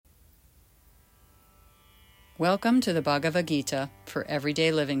Welcome to the Bhagavad Gita for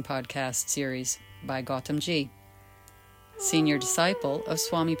Everyday Living podcast series by Gautam Ji, senior disciple of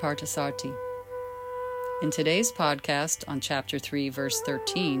Swami Parthasarthi. In today's podcast on chapter 3, verse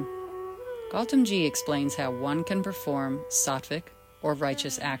 13, Gautam Ji explains how one can perform sattvic or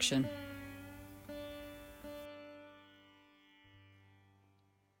righteous action.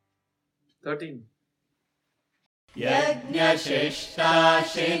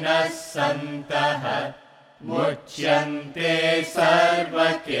 यज्ञशिष्टाशिनः सन्तः मुच्यन्ते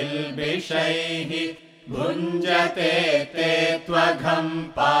सर्वकिल्बिषैः भुञ्जते ते त्वघं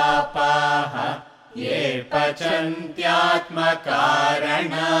पापाः ये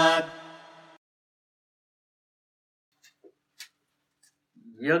पचन्त्यात्मकारणात्.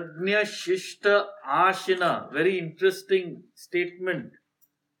 Yajna Shishta Ashina, very interesting statement.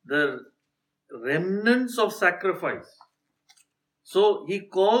 The remnants of sacrifice. So he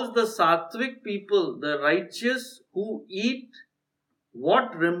calls the sattvic people the righteous who eat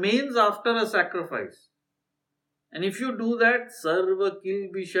what remains after a sacrifice. And if you do that, sarva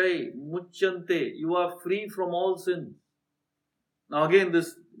kilbishai muchyante, you are free from all sin. Now again,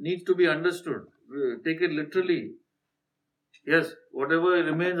 this needs to be understood. Take it literally. Yes, whatever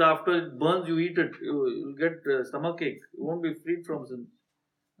remains after it burns, you eat it. You'll get stomachache. You won't be freed from sin.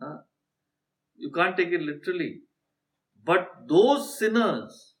 You can't take it literally. But those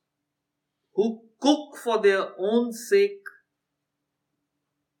sinners who cook for their own sake,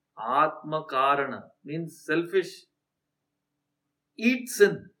 Atma Karana means selfish, eat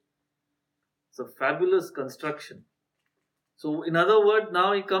sin. It's a fabulous construction. So, in other words,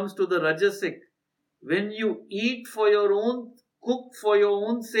 now he comes to the Rajasic. When you eat for your own, cook for your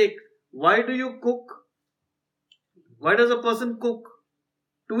own sake, why do you cook? Why does a person cook?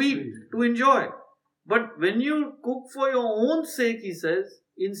 To eat, to enjoy. But when you cook for your own sake, he says,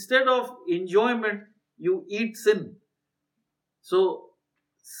 instead of enjoyment, you eat sin. So,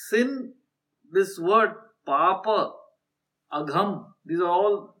 sin, this word, papa, agham, these are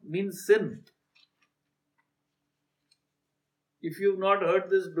all means sin. If you've not heard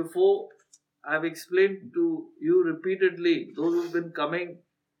this before, I've explained to you repeatedly, those who've been coming,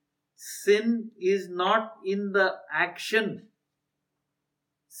 sin is not in the action.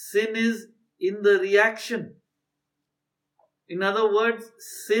 Sin is in the reaction. In other words,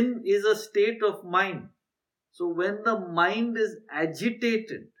 sin is a state of mind. So when the mind is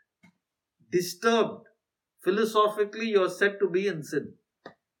agitated, disturbed, philosophically you're said to be in sin.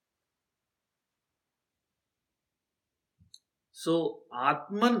 So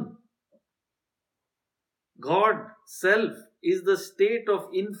Atman, God, self, is the state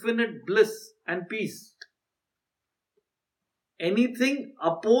of infinite bliss and peace. Anything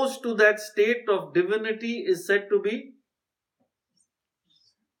opposed to that state of divinity is said to be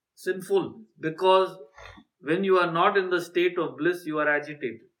sinful, because when you are not in the state of bliss, you are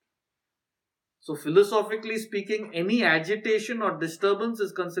agitated. So philosophically speaking, any agitation or disturbance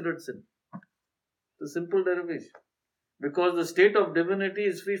is considered sin. It's a simple derivation. Because the state of divinity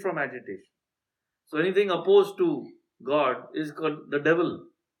is free from agitation. So anything opposed to God is called the devil.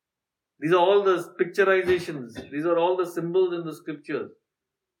 These are all the picturizations. These are all the symbols in the scriptures.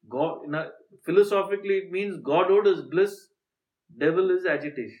 God, philosophically, it means Godhood is bliss, devil is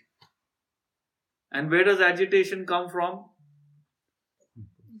agitation. And where does agitation come from?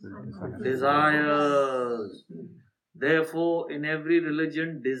 Desires. Therefore, in every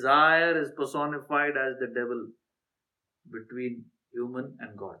religion, desire is personified as the devil between human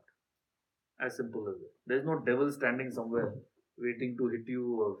and God. As simple as that. There is no devil standing somewhere waiting to hit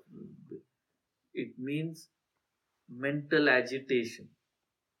you. It means mental agitation,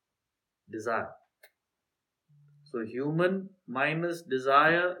 desire. So human minus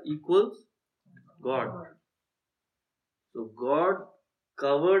desire equals God. So God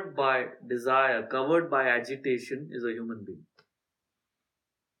covered by desire, covered by agitation is a human being.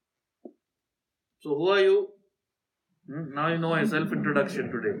 So who are you? Now you know a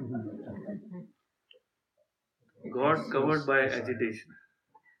self-introduction today. God covered by agitation.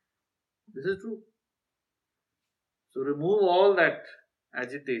 This is true. So remove all that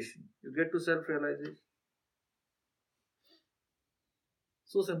agitation. You get to self-realization.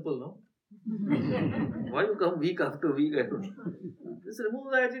 So simple, no? Why you come week after week? I don't know. Just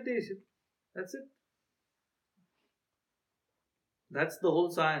remove the agitation. That's it. That's the whole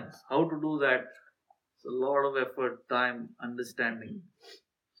science. How to do that? It's a lot of effort, time, understanding.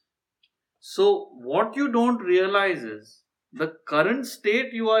 So what you don't realize is the current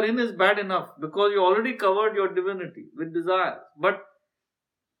state you are in is bad enough because you already covered your divinity with desire. But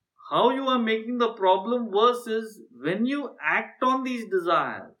how you are making the problem worse is when you act on these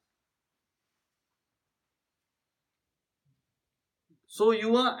desires, So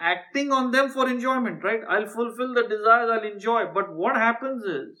you are acting on them for enjoyment, right? I'll fulfill the desires, I'll enjoy. But what happens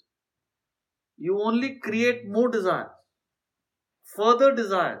is, you only create more desires, further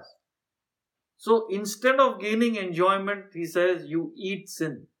desires. So instead of gaining enjoyment, he says, you eat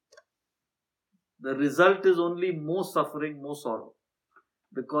sin. The result is only more suffering, more sorrow.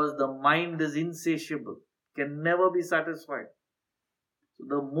 Because the mind is insatiable, can never be satisfied. So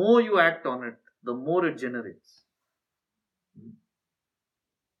the more you act on it, the more it generates.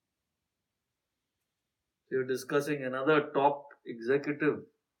 You're discussing another top executive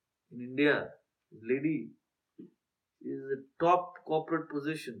in India, lady, is a top corporate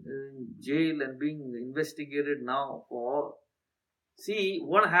position, in jail and being investigated now for. See,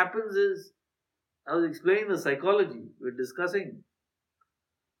 what happens is, I was explaining the psychology, we're discussing.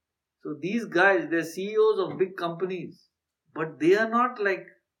 So these guys, they're CEOs of big companies, but they are not like,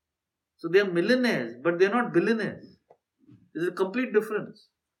 so they are millionaires, but they're not billionaires. There's a complete difference.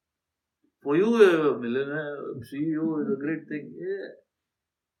 For you, a millionaire, CEO is a great thing. Yeah.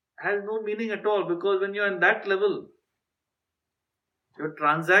 Has no meaning at all, because when you're in that level,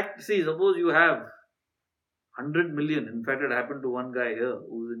 see, suppose you have 100 million. In fact, it happened to one guy here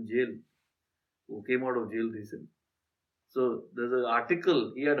who's in jail, who came out of jail recently. So there's an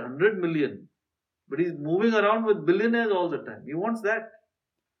article, he had 100 million, but he's moving around with billionaires all the time. He wants that.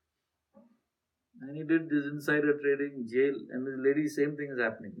 And he did this insider trading, jail, and this lady, same thing is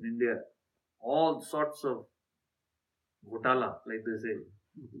happening in India. All sorts of ghotala, like they say.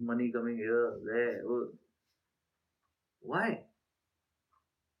 Money coming here, there. Why?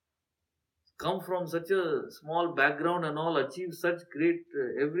 Come from such a small background and all, achieve such great,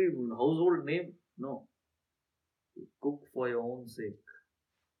 every household name? No. You cook for your own sake.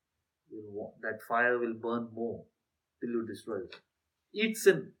 That fire will burn more till you destroy it. Eat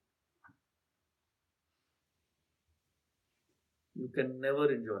sin. You can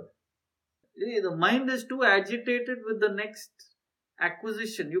never enjoy. The mind is too agitated with the next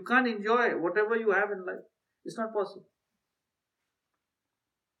acquisition. You can't enjoy whatever you have in life. It's not possible.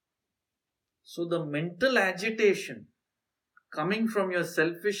 So the mental agitation coming from your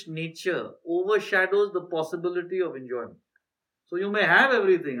selfish nature overshadows the possibility of enjoyment. So you may have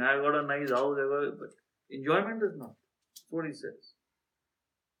everything. I've got a nice house, but enjoyment is not. That's what he says.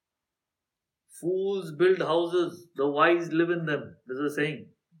 Fools build houses, the wise live in them. There's a saying.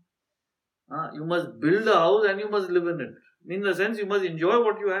 You must build a house and you must live in it. In the sense, you must enjoy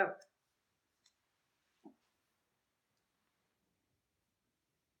what you have.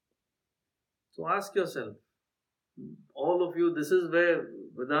 So ask yourself, all of you, this is where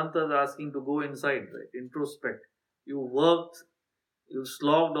Vedanta is asking to go inside, right? Introspect. You worked, you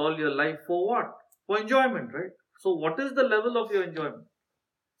slogged all your life for what? For enjoyment, right? So what is the level of your enjoyment?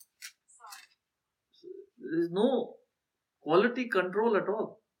 There is no quality control at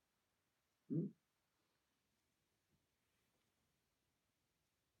all.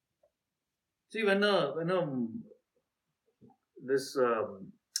 See, when this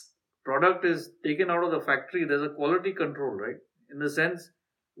product is taken out of the factory, there's a quality control, right? In the sense,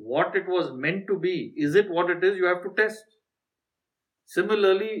 what it was meant to be, is it what it is? You have to test.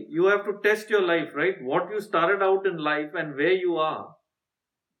 Similarly, you have to test your life, right? What you started out in life and where you are.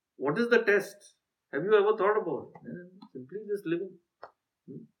 What is the test? Have you ever thought about it? Simply just living.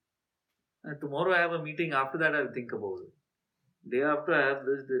 And tomorrow I have a meeting, after that I'll think about it. Day after I have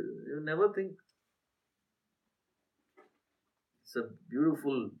this, you never think. It's a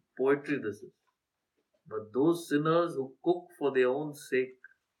beautiful poetry, this is. But those sinners who cook for their own sake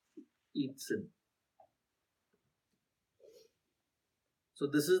eat sin. So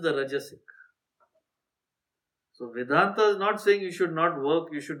this is the Rajasic. So Vedanta is not saying you should not work,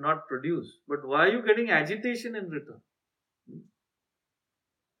 you should not produce. But why are you getting agitation in return?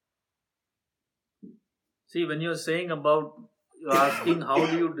 See, when you're saying about, you're asking how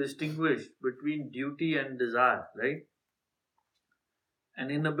do you distinguish between duty and desire, right?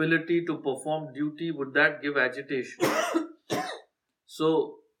 An inability to perform duty, would that give agitation?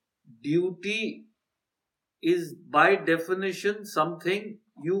 So, duty is by definition something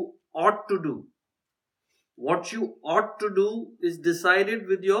you ought to do. What you ought to do is decided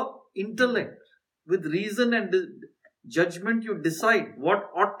with your intellect. With reason and judgment, you decide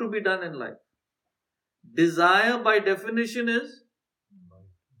what ought to be done in life. Desire by definition is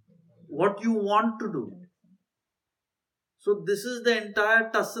what you want to do. So this is the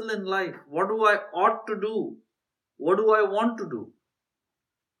entire tussle in life. What do I ought to do? What do I want to do?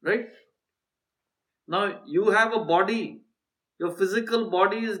 Right? Now you have a body. Your physical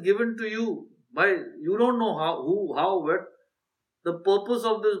body is given to you by, you don't know how, who, how, what. The purpose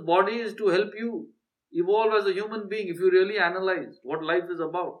of this body is to help you evolve as a human being if you really analyze what life is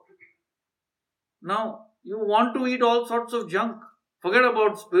about. Now, you want to eat all sorts of junk. Forget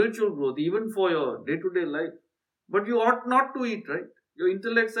about spiritual growth, even for your day-to-day life. But you ought not to eat, right? Your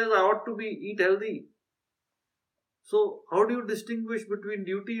intellect says, I ought to eat healthy. So, how do you distinguish between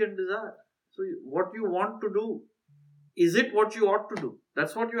duty and desire? So, what you want to do, is it what you ought to do?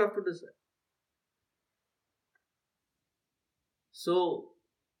 That's what you have to decide. So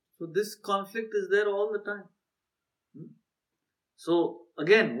this conflict is there all the time. So,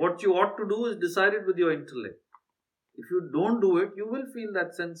 again, what you ought to do is decided with your intellect. If you don't do it, you will feel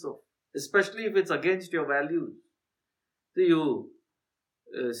that sense of, especially if it's against your values. See,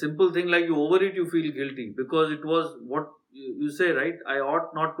 simple thing like you overeat, you feel guilty because it was what you say, right? I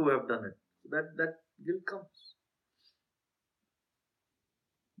ought not to have done it. That guilt comes.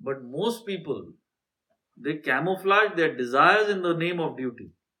 But most people, they camouflage their desires in the name of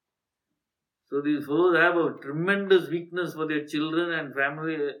duty. So these fellows have a tremendous weakness for their children and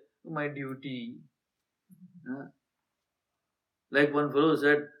family. My duty. Like one fellow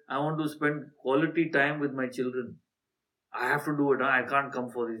said, I want to spend quality time with my children. I have to do it. I can't come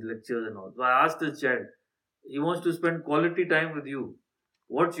for these lectures and all. So I asked this child, he wants to spend quality time with you.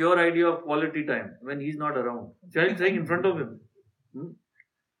 What's your idea of quality time when he's not around? Child saying in front of him.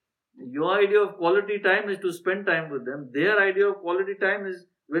 Your idea of quality time is to spend time with them. Their idea of quality time is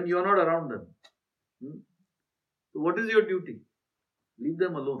when you're not around them. So what is your duty? Leave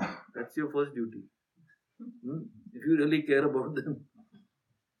them alone. That's your first duty. If you really care about them.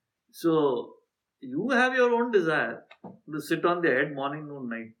 So you have your own desire to sit on their head morning, noon,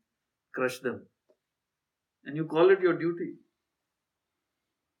 night, crush them. And you call it your duty.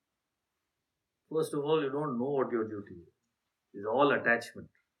 First of all, you don't know what your duty is. It's all attachment.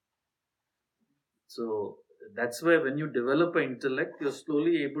 So that's why when you develop an intellect, you're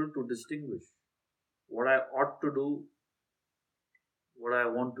slowly able to distinguish what I ought to do, what I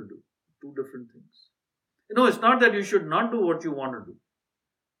want to do. Two different things. It's not that you should not do what you want to do,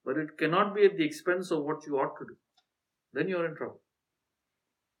 but it cannot be at the expense of what you ought to do. Then you're in trouble.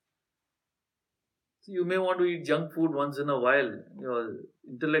 So you may want to eat junk food once in a while. Your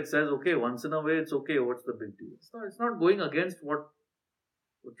intellect says, okay, once in a way it's okay. What's the big deal? It's not going against what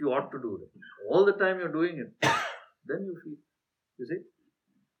you ought to do. All the time you're doing it. Then you feel. You see?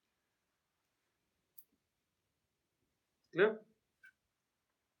 Clear?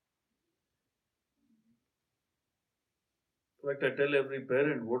 In fact, I tell every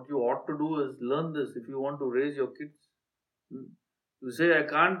parent, what you ought to do is learn this if you want to raise your kids. You say, I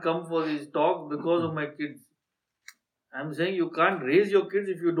can't come for these talks because of my kids. I'm saying you can't raise your kids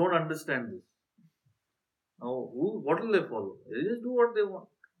if you don't understand this. Now, what will they follow? They just do what they want.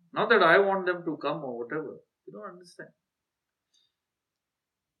 Not that I want them to come or whatever. You don't understand.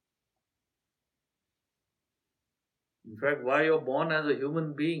 In fact, why you're born as a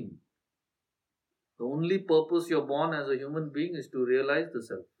human being? The only purpose you're born as a human being is to realize the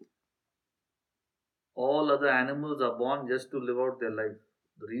self. All other animals are born just to live out their life.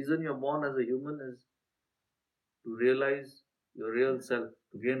 The reason you're born as a human is to realize your real self,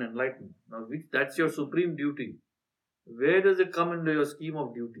 to gain enlightenment. Now, that's your supreme duty. Where does it come into your scheme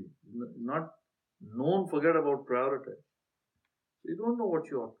of duty? Not known, forget about prioritize. You don't know what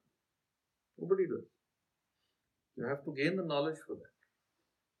you ought. Nobody does. You have to gain the knowledge for that.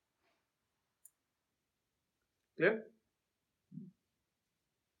 Clear?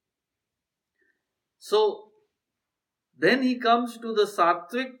 So, then he comes to the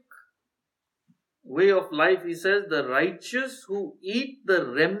sattvic way of life. He says, the righteous who eat the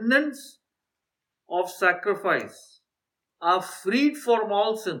remnants of sacrifice are freed from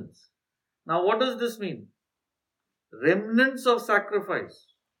all sins. Now, what does this mean? Remnants of sacrifice.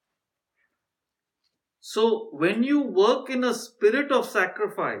 So, when you work in a spirit of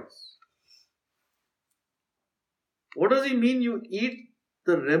sacrifice, what does he mean you eat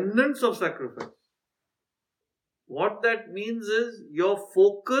the remnants of sacrifice? What that means is your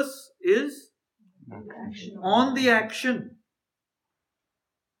focus is on the action,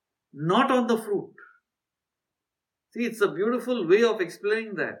 not on the fruit. See, it's a beautiful way of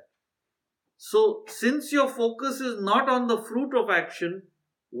explaining that. So, since your focus is not on the fruit of action,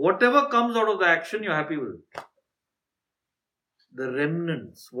 whatever comes out of the action, you're happy with it. The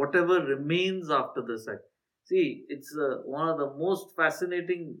remnants, whatever remains after the act. See, it's one of the most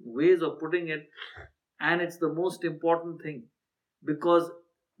fascinating ways of putting it, and it's the most important thing. Because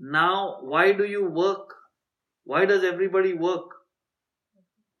now, why do you work? Why does everybody work?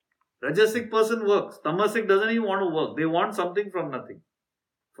 Rajasic person works. Tamasic doesn't even want to work. They want something from nothing.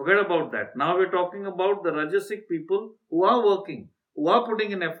 Forget about that. Now we're talking about the Rajasic people who are working, who are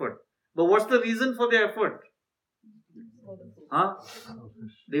putting in effort. But what's the reason for their effort? Huh?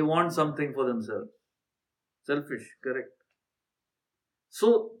 They want something for themselves. Selfish, correct.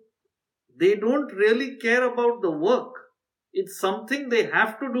 So, they don't really care about the work. It's something they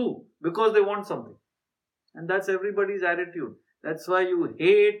have to do because they want something. And that's everybody's attitude. That's why you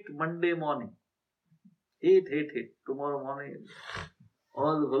hate Monday morning. Hate. Tomorrow morning,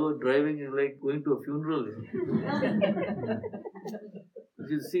 all the fellow driving is like going to a funeral.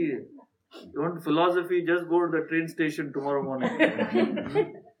 You see, you want philosophy, just go to the train station tomorrow morning.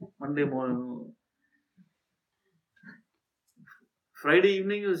 Monday morning. Friday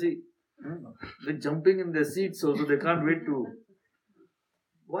evening, you see, they're jumping in their seats also, they can't wait to.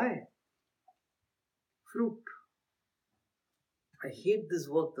 Why? Fruit. I hate this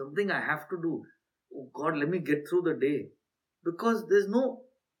work, something I have to do. Oh God, let me get through the day. Because there's no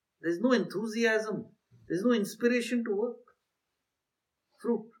enthusiasm, there's no inspiration to work.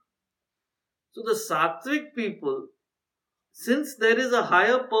 Fruit. So the sattvic people, since there is a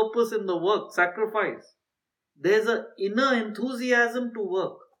higher purpose in the work, sacrifice, there's an inner enthusiasm to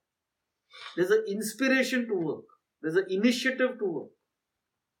work. There's an inspiration to work. There's an initiative to work.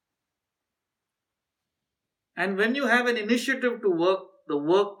 And when you have an initiative to work, the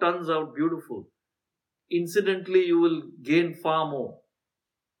work turns out beautiful. Incidentally, you will gain far more.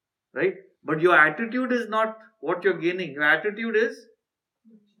 Right? But your attitude is not what you're gaining. Your attitude is,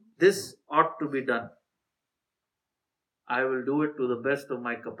 this ought to be done. I will do it to the best of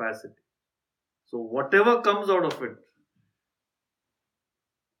my capacity. So whatever comes out of it,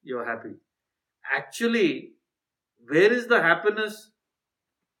 you're happy. Actually, where is the happiness?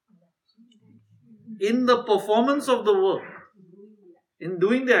 In the performance of the work. In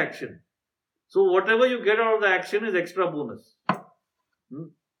doing the action. So whatever you get out of the action is extra bonus.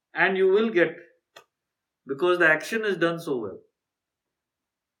 And you will get, because the action is done so well.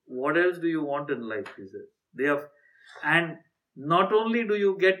 What else do you want in life? He says. And not only do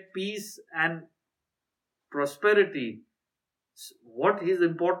you get peace and prosperity, what is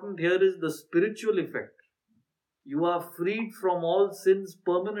important here is the spiritual effect. You are freed from all sins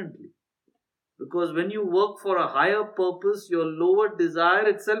permanently. Because when you work for a higher purpose, your lower desire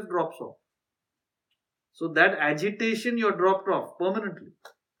itself drops off. So that agitation, you're dropped off permanently.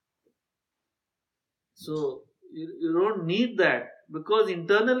 So you don't need that, because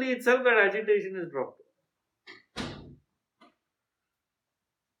internally itself that agitation is dropped.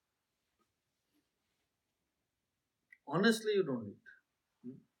 Honestly, you don't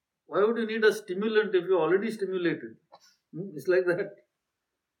need. Why would you need a stimulant if you're already stimulated? It's like that.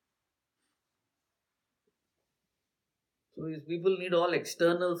 So these people need all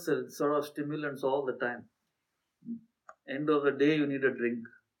external sort of stimulants all the time. End of the day, you need a drink.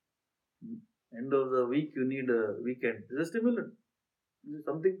 End of the week, you need a weekend. It's a stimulant. It's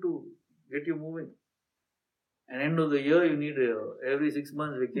something to get you moving. And end of the year, you need every 6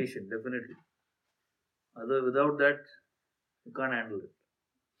 months vacation, definitely. Without that, you can't handle it.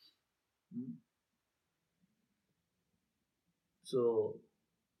 So,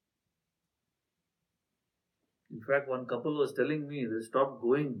 in fact, one couple was telling me they stopped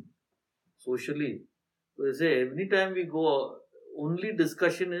going socially. So they say, every time we go, only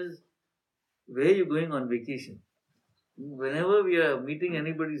discussion is, where are you going on vacation? Whenever we are meeting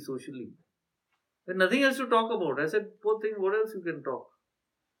anybody socially, there's nothing else to talk about. I said, poor thing, what else you can talk?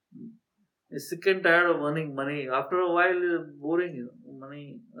 You're sick and tired of earning money. After a while, it's boring.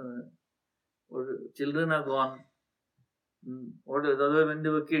 Money, children are gone. What is other? When they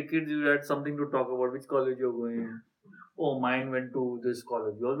were kids, you had something to talk about. Which college you're going? Oh, mine went to this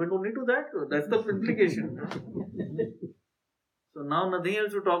college. Yours went only to that. That's the implication. So now nothing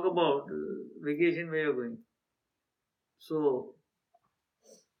else to talk about. Vacation, where you're going. So,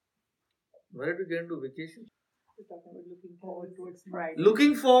 where did you get into vacation? We're talking about looking forward towards Friday.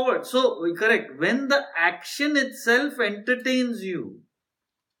 Looking forward. So, correct. When the action itself entertains you,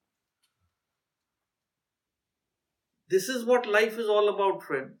 this is what life is all about,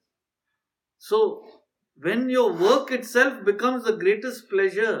 friend. So, when your work itself becomes the greatest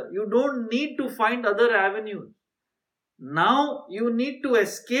pleasure, you don't need to find other avenues. Now, you need to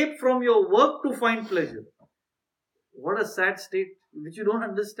escape from your work to find pleasure. What a sad state, which you don't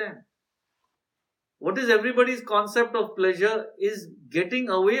understand. What is everybody's concept of pleasure is getting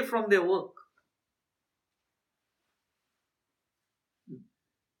away from their work.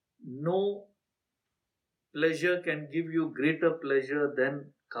 No pleasure can give you greater pleasure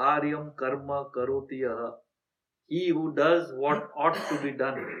than karyam karma karoti yaha. He who does what ought to be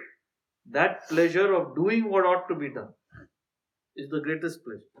done. That pleasure of doing what ought to be done is the greatest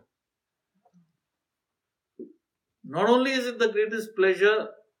pleasure. Not only is it the greatest pleasure,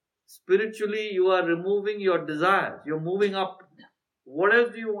 spiritually you are removing your desires. You're moving up. What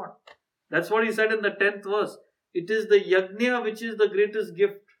else do you want? That's what he said in the 10th verse. It is the yajna which is the greatest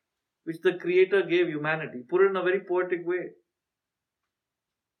gift which the Creator gave humanity. Put it in a very poetic way.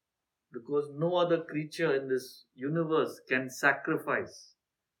 Because no other creature in this universe can sacrifice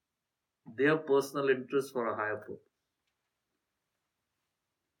their personal interest for a higher purpose.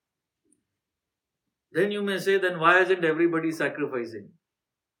 Then you may say, then why isn't everybody sacrificing?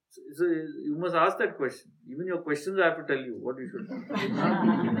 So you must ask that question. Even your questions I have to tell you what you should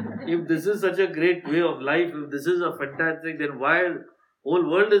do. If this is such a great way of life, if this is a fantastic, then why whole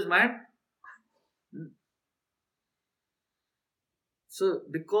world is mad? So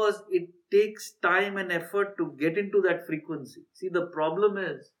because it takes time and effort to get into that frequency. See, the problem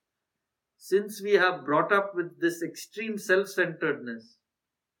is, since we have brought up with this extreme self-centeredness,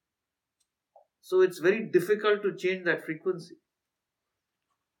 so it's very difficult to change that frequency.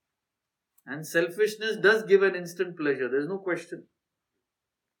 And selfishness does give an instant pleasure. There is no question.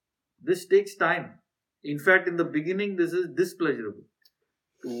 This takes time. In fact, in the beginning, this is displeasurable.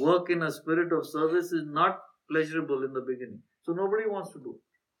 To work in a spirit of service is not pleasurable in the beginning. So nobody wants to do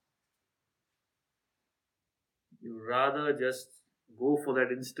it. You rather just go for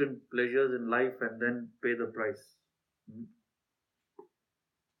that instant pleasures in life and then pay the price.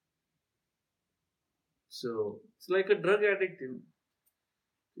 So it's like a drug addict.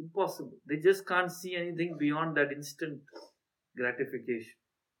 Impossible. They just can't see anything beyond that instant gratification,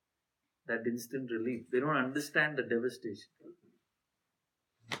 that instant relief. They don't understand the devastation.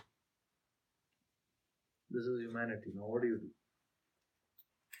 This is humanity. Now what do you do?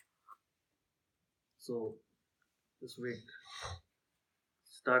 So just wait.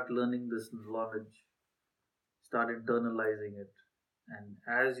 Start learning this knowledge. Start internalizing it. And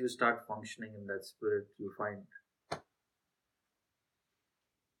as you start functioning in that spirit, you find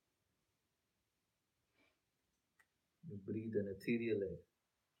you breathe an ethereal air.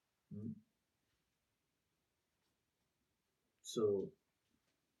 So,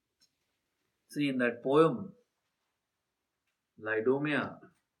 see in that poem, Lidomia,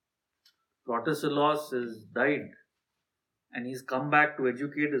 Protesilaus has died and he's come back to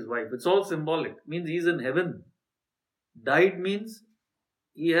educate his wife. It's all symbolic. It means he's in heaven. Died means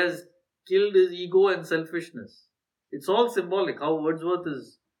he has killed his ego and selfishness. It's all symbolic, how Wordsworth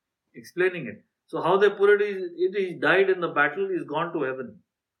is explaining it. So how they put it is, he died in the battle, he's gone to heaven.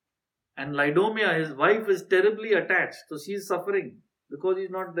 And Lidomia, his wife, is terribly attached. So she is suffering because he's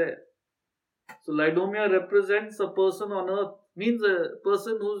not there. So Lidomia represents a person on earth, means a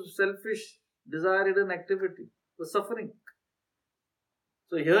person who's selfish, desire-ridden activity, was suffering.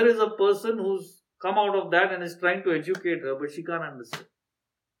 So here is a person who's come out of that and is trying to educate her, but she can't understand.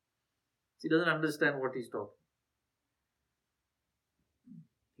 She doesn't understand what he's talking.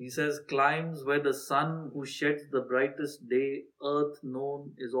 He says, climes where the sun who sheds the brightest day, earth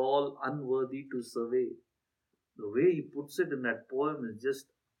known is all unworthy to survey. The way he puts it in that poem is just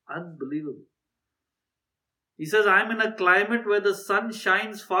unbelievable. He says, I'm in a climate where the sun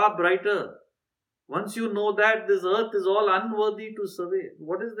shines far brighter. Once you know that, this earth is all unworthy to survey.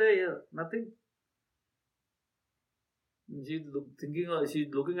 What is there here? Nothing. She's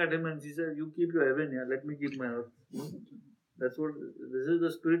looking at him and she said, you keep your heaven here, let me keep my earth. That's what, this is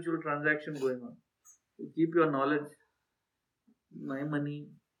the spiritual transaction going on. You keep your knowledge, my money,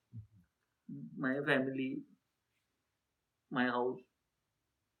 my family, my house,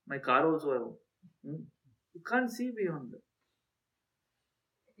 my car also I own. You can't see beyond that.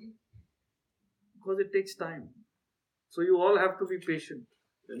 Because it takes time. So you all have to be patient.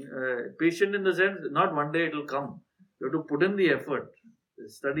 Patient in the sense, not one day it will come. You have to put in the effort.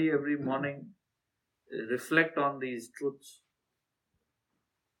 Study every morning. Reflect on these truths.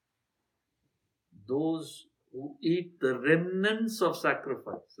 Those who eat the remnants of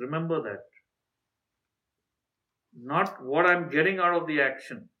sacrifice. Remember that. Not what I'm getting out of the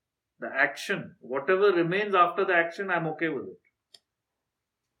action. The action. Whatever remains after the action, I'm okay with it.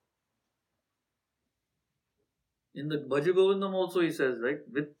 In the Bhajagovindam also he says, right?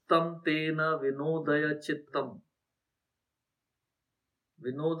 Vittam tena vinodaya chittam.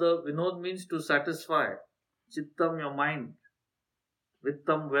 Vinod means to satisfy. Chittam, your mind.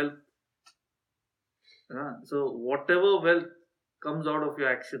 Vittam, wealth. So whatever wealth comes out of your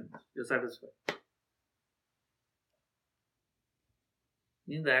action, you're satisfied.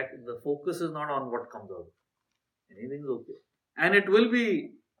 Means that the focus is not on what comes out. Anything's okay. And it will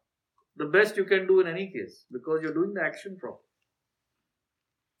be the best you can do in any case because you're doing the action properly.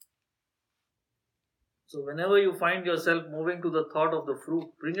 So whenever you find yourself moving to the thought of the fruit,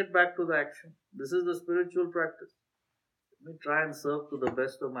 bring it back to the action. This is the spiritual practice. Let me try and serve to the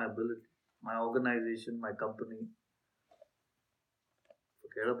best of my ability. My organization, my company.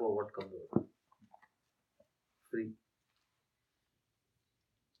 Forget about what comes out. Free.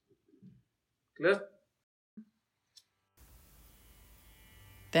 Clear?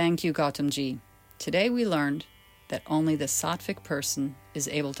 Thank you, Gautamji. Today we learned that only the sattvic person is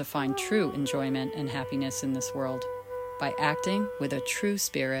able to find true enjoyment and happiness in this world by acting with a true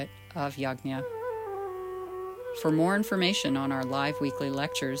spirit of yajna. For more information on our live weekly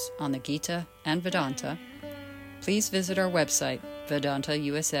lectures on the Gita and Vedanta, please visit our website,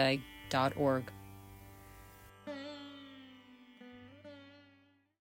 vedantausa.org.